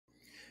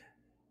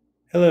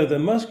Hello, the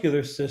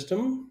muscular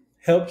system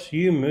helps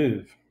you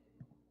move.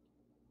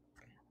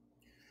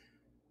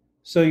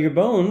 So your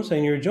bones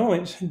and your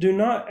joints do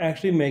not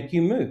actually make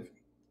you move.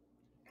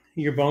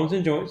 Your bones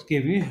and joints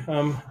give you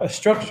a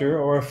structure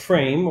or a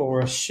frame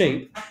or a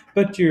shape,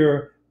 but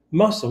your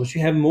muscles,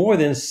 you have more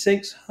than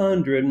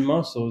 600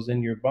 muscles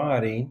in your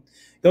body.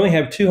 You only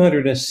have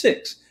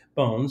 206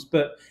 bones,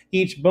 but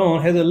each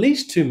bone has at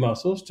least two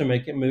muscles to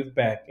make it move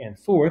back and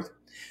forth.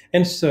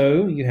 And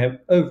so you have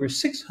over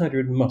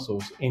 600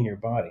 muscles in your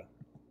body,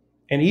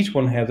 and each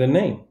one has a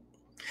name.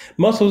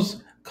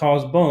 Muscles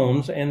cause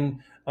bones and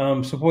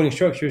supporting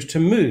structures to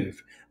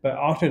move by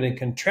alternating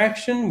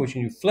contraction, which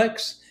you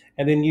flex,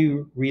 and then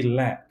you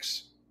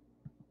relax.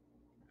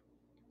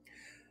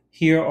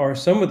 Here are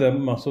some of the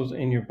muscles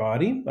in your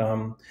body.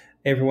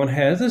 Everyone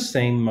has the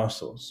same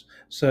muscles.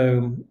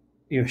 So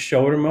your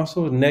shoulder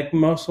muscles, neck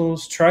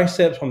muscles,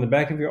 triceps on the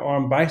back of your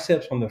arm,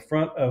 biceps on the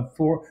front of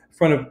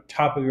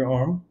top of your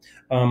arm,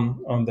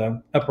 on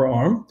the upper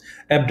arm,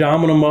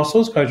 abdominal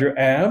muscles cause your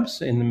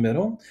abs in the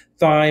middle,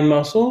 thigh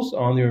muscles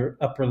on your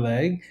upper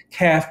leg,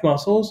 calf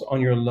muscles on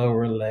your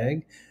lower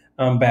leg,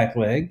 back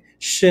leg,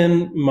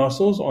 shin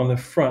muscles on the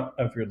front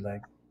of your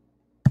leg.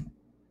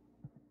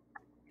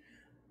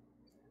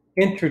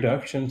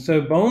 Introduction. So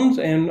bones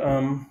and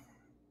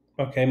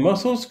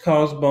muscles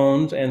cause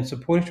bones and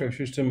supporting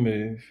structures to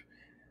move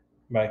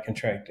by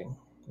contracting.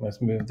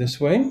 Let's move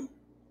this way.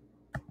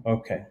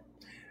 Okay.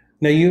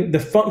 Now the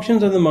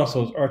functions of the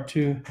muscles are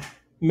to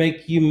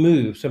make you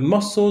move. So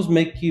muscles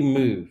make you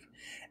move.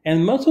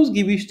 And muscles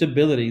give you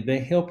stability. They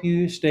help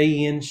you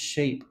stay in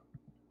shape,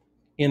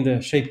 in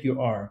the shape you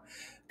are.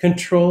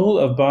 Control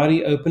of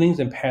body openings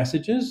and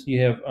passages.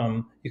 You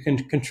can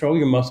control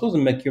your muscles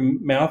and make your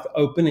mouth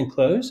open and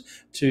close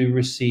to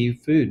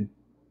receive food.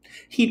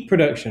 Heat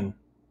production.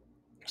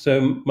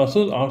 So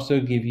muscles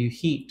also give you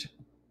heat.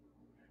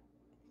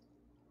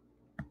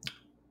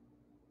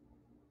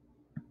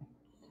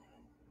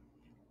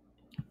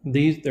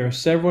 There are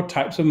several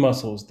types of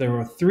muscles. There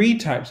are three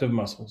types of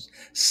muscles.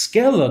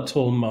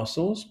 Skeletal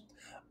muscles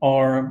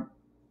are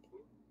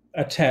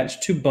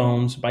attached to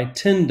bones by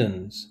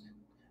tendons.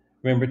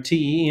 Remember,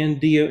 tendon,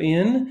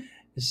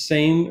 the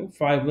same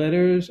five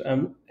letters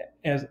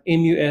as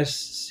muscle.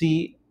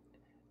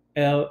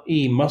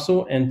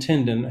 Muscle and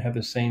tendon have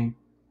the same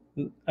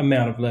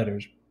amount of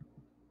letters.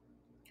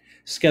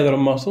 Skeletal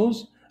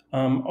muscles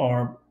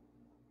are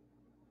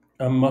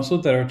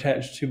muscles that are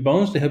attached to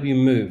bones to help you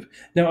move.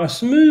 Now, a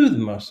smooth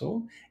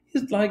muscle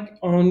is like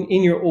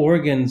in your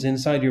organs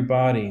inside your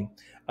body.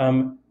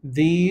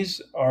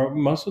 These are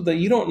muscles that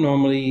you don't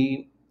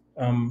normally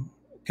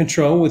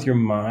control with your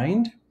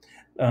mind,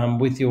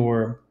 with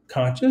your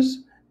conscious.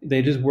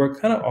 They just work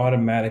kind of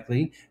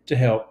automatically to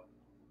help.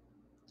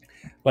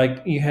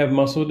 Like you have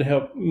muscle to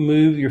help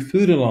move your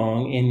food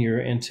along in your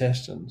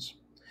intestines.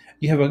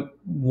 You have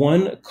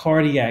one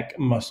cardiac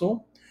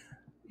muscle.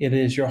 It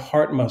is your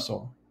heart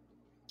muscle.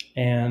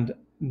 And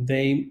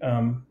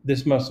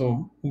this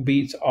muscle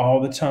beats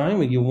all the time,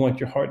 and you want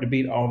your heart to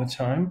beat all the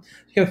time.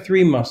 You have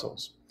three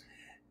muscles: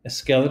 a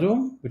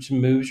skeletal, which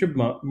moves your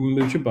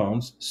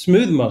bones;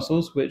 smooth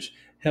muscles, which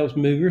helps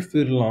move your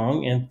food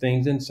along and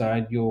things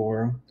inside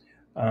your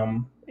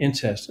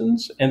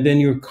intestines; and then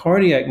your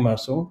cardiac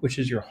muscle, which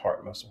is your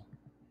heart muscle.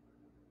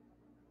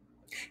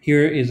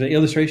 Here is an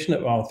illustration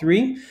of all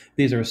three.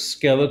 These are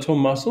skeletal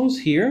muscles.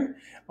 Here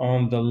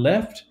on the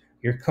left,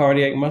 your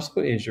cardiac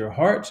muscle is your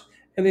heart.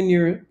 And then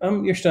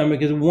your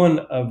stomach is one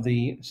of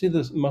the, see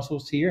those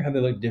muscles here, how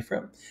they look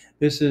different?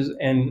 This is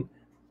an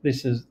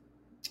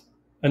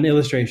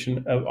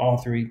illustration of all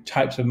three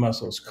types of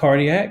muscles: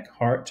 cardiac,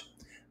 heart;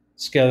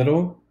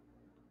 skeletal;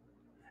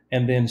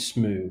 and then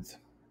smooth.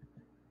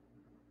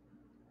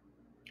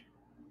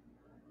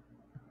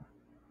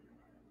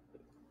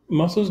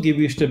 Muscles give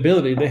you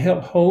stability. They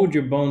help hold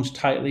your bones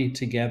tightly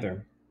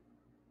together.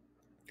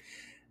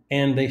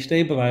 And they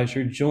stabilize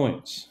your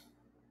joints.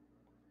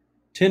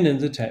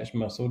 Tendons attach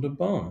muscle to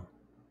bone.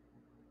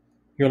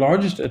 Your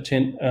largest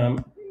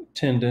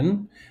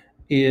tendon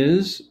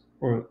is,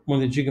 or one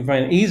that you can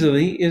find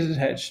easily, is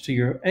attached to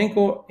your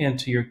ankle and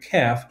to your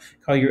calf,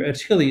 called your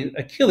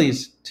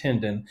Achilles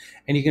tendon.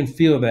 And you can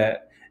feel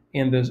that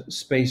in the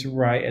space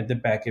right at the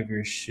back of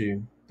your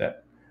shoe.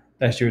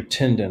 That's your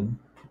tendon.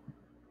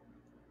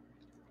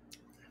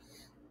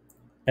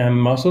 And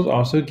muscles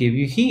also give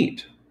you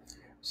heat.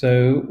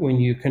 So when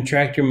you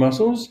contract your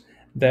muscles,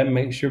 that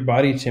makes your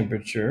body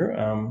temperature.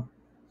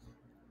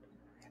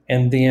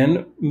 And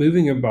then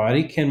moving your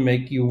body can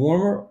make you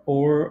warmer,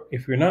 or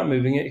if you're not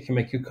moving it, it can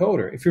make you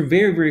colder. If you're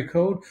very, very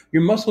cold,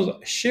 your muscles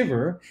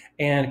shiver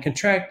and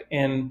contract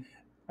and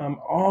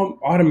all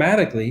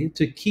automatically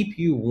to keep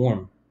you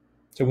warm.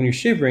 So when you're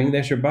shivering,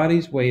 that's your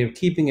body's way of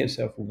keeping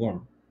itself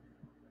warm.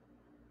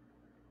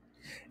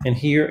 And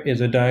here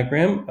is a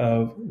diagram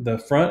of the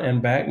front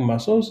and back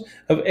muscles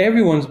of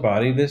everyone's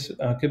body. This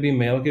could be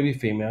male, could be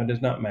female, it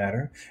does not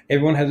matter.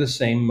 Everyone has the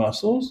same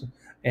muscles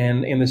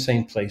and in the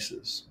same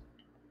places.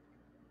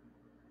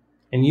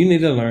 And you need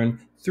to learn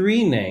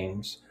three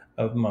names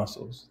of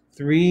muscles.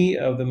 3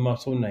 of the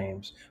muscle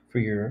names for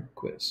your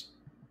quiz.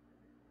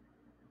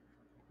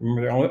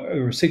 Remember, there are only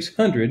over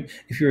 600.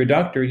 If you're a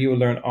doctor, you will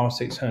learn all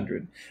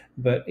 600.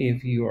 But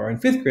if you are in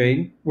 5th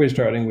grade, we're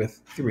starting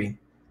with 3.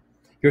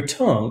 Your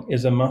tongue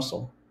is a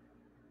muscle.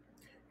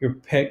 Your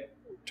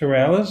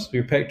pectoralis,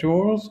 your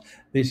pectorals,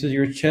 this is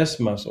your chest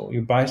muscle.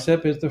 Your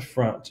bicep is the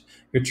front.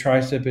 Your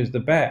tricep is the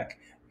back.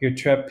 Your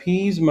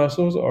trapeze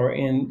muscles are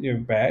in your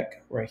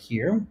back right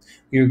here.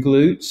 Your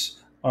glutes,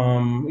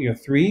 your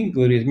 3,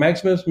 gluteus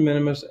maximus,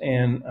 minimus,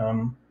 and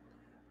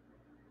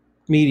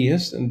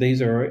medius, and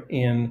these are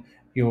in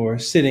your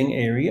sitting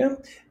area.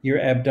 Your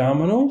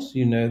abdominals,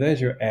 you know that,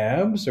 your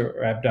abs or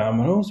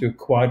abdominals. Your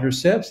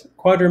quadriceps,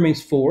 quadra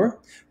means 4.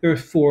 There are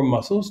 4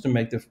 muscles to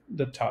make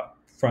the top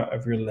front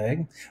of your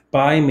leg.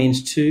 Bi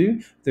means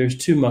 2. There's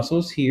 2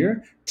 muscles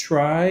here.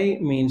 Tri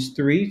means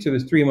 3, so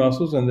there's 3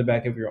 muscles on the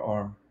back of your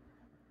arm.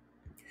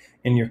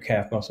 And your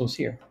calf muscles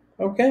here.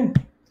 Okay.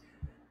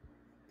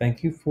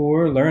 Thank you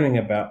for learning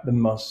about the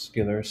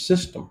muscular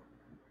system.